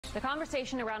The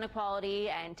conversation around equality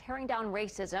and tearing down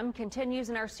racism continues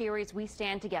in our series, We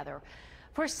Stand Together.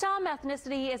 For some,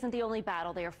 ethnicity isn't the only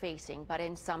battle they are facing, but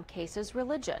in some cases,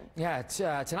 religion. Yeah,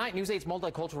 tonight, News 8's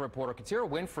multicultural reporter Katira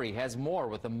Winfrey has more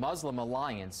with the Muslim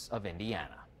Alliance of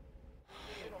Indiana.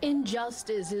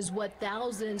 Injustice is what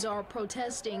thousands are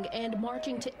protesting and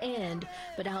marching to end.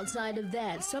 But outside of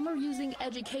that, some are using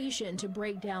education to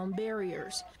break down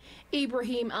barriers.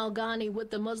 Ibrahim Alghani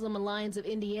with the Muslim Alliance of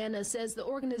Indiana says the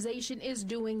organization is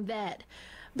doing that.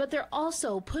 But they're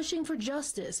also pushing for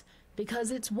justice because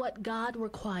it's what God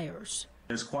requires.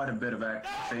 There's quite a bit of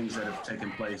things that have taken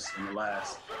place in the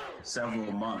last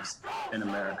several months in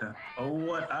America.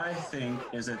 What I think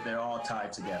is that they're all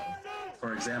tied together.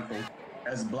 For example,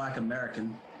 as a Black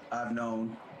American, I've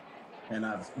known and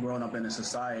I've grown up in a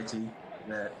society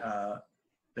that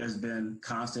there's been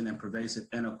constant and pervasive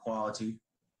inequality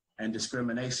and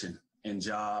discrimination in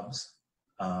jobs,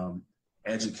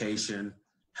 education,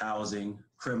 housing,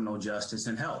 criminal justice,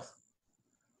 and health.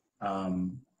 A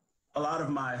lot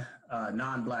of my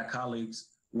non-Black colleagues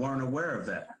weren't aware of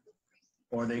that,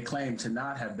 or they claim to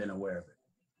not have been aware of it.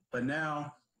 But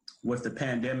now, with the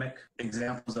pandemic,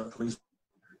 examples of police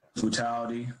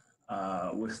brutality,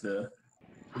 with the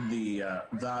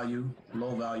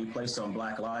low value placed on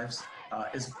Black lives,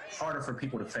 it's harder for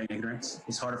people to feign ignorance.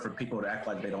 It's harder for people to act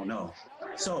like they don't know.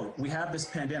 So we have this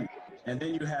pandemic, and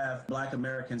then you have Black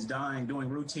Americans dying doing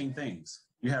routine things.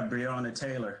 You have Breonna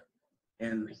Taylor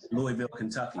in Louisville,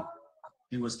 Kentucky.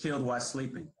 He was killed while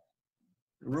sleeping.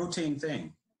 Routine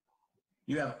thing.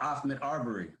 You have Ahmaud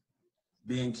Arbery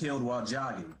being killed while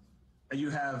jogging. And you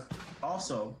have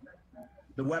also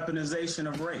the weaponization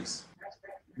of race.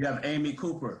 You have Amy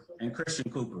Cooper and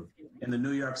Christian Cooper in the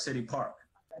New York City park.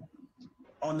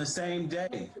 On the same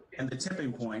day, and the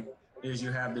tipping point is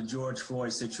you have the George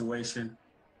Floyd situation,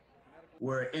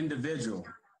 where an individual,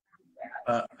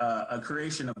 a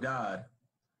creation of God,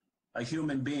 a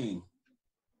human being,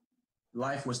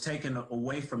 life was taken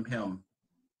away from him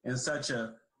in such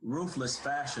a ruthless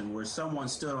fashion where someone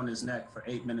stood on his neck for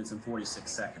 8 minutes and 46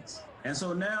 seconds. And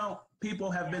so now people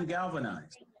have been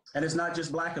galvanized. And it's not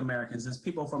just Black Americans, it's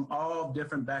people from all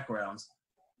different backgrounds.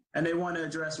 And they want to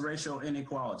address racial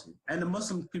inequality. And the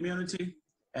Muslim community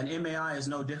and MAI is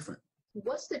no different.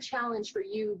 What's the challenge for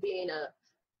you being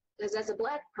as a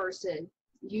Black person,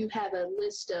 you have a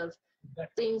list of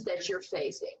things that you're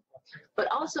facing, but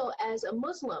also as a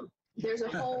Muslim, there's a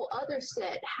whole other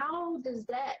set. How does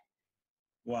that,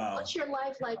 what's your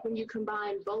life like when you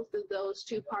combine both of those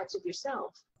two parts of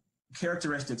yourself?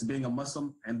 Characteristics, being a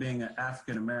Muslim and being an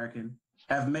African American,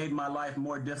 have made my life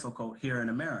more difficult here in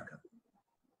America.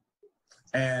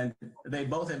 And they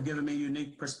both have given me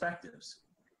unique perspectives.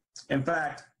 In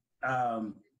fact,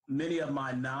 many of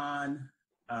my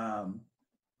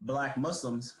non-Black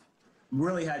Muslims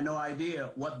really had no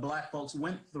idea what Black folks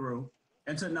went through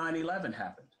until 9/11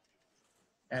 happened.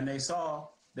 And they saw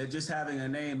that just having a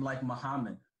name like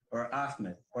Muhammad or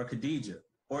Ahmed or Khadija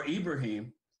or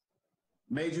Ibrahim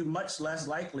made you much less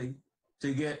likely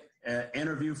to get an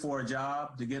interview for a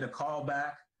job, to get a call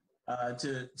back,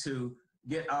 to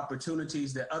get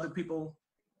opportunities that other people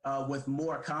with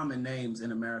more common names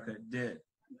in America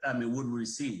would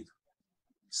receive.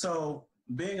 So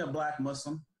being a Black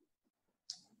Muslim,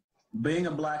 being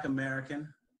a Black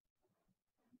American,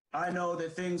 I know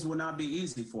that things will not be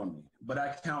easy for me, but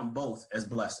I count both as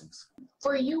blessings.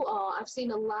 For you all, I've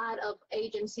seen a lot of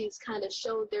agencies kind of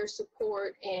show their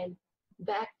support and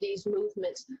back these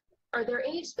movements. Are there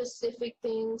any specific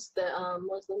things the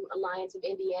Muslim Alliance of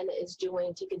Indiana is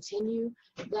doing to continue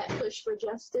that push for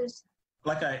justice?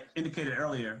 Like I indicated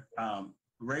earlier,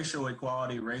 racial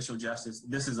equality, racial justice,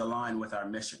 this is aligned with our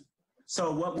mission.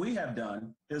 So what we have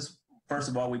done is, first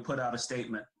of all, we put out a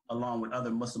statement along with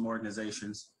other Muslim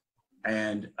organizations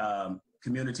and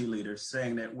community leaders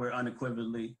saying that we're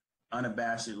unequivocally,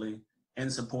 unabashedly in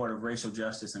support of racial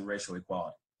justice and racial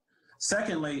equality.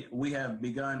 Secondly, we have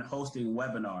begun hosting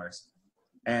webinars,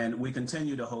 and we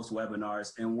continue to host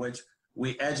webinars in which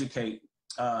we educate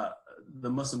the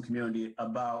Muslim community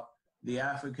about the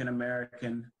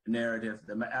African-American narrative,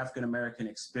 the African-American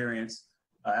experience,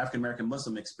 African-American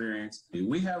Muslim experience.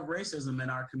 We have racism in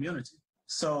our community.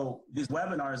 So these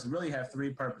webinars really have three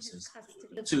purposes: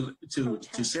 to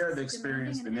share the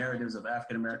experience, the narratives of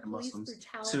African-American Muslims,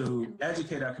 to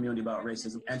educate our community about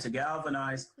racism, and to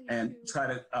galvanize and try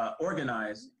to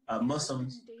organize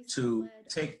Muslims to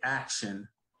take action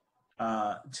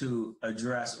to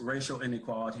address racial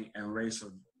inequality and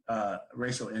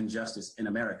racial injustice in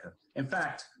America. In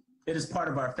fact, it is part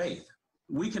of our faith.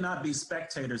 We cannot be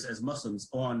spectators as Muslims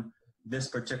on this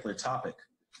particular topic.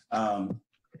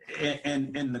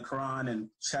 in the Quran in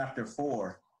chapter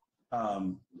 4,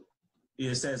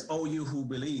 it says, "O you who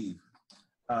believe,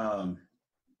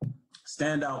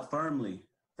 stand out firmly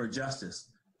for justice.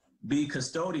 Be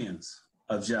custodians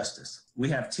of justice." We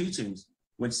have teachings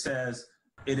which says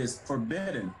it is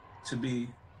forbidden to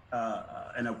be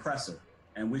an oppressor,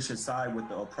 and we should side with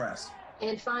the oppressed.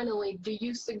 And finally, do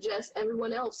you suggest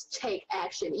everyone else take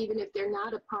action, even if they're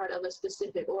not a part of a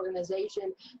specific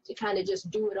organization, to kind of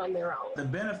just do it on their own? The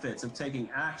benefits of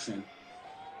taking action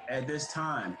at this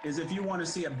time is, if you want to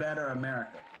see a better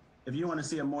America, if you want to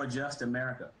see a more just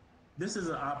America, this is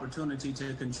an opportunity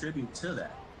to contribute to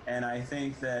that. And I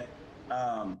think that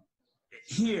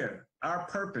here, our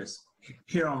purpose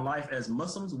here on Life as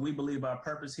Muslims, we believe our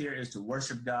purpose here is to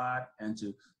worship God and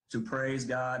to praise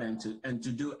God and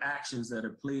to do actions that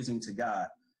are pleasing to God.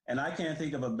 And I can't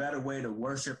think of a better way to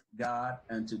worship God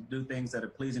and to do things that are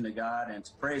pleasing to God and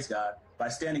to praise God by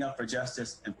standing up for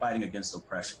justice and fighting against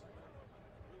oppression.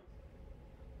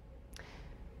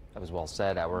 That was well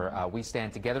said. Our We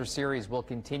Stand Together series will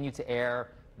continue to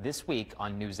air this week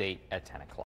on News 8 at 10 o'clock.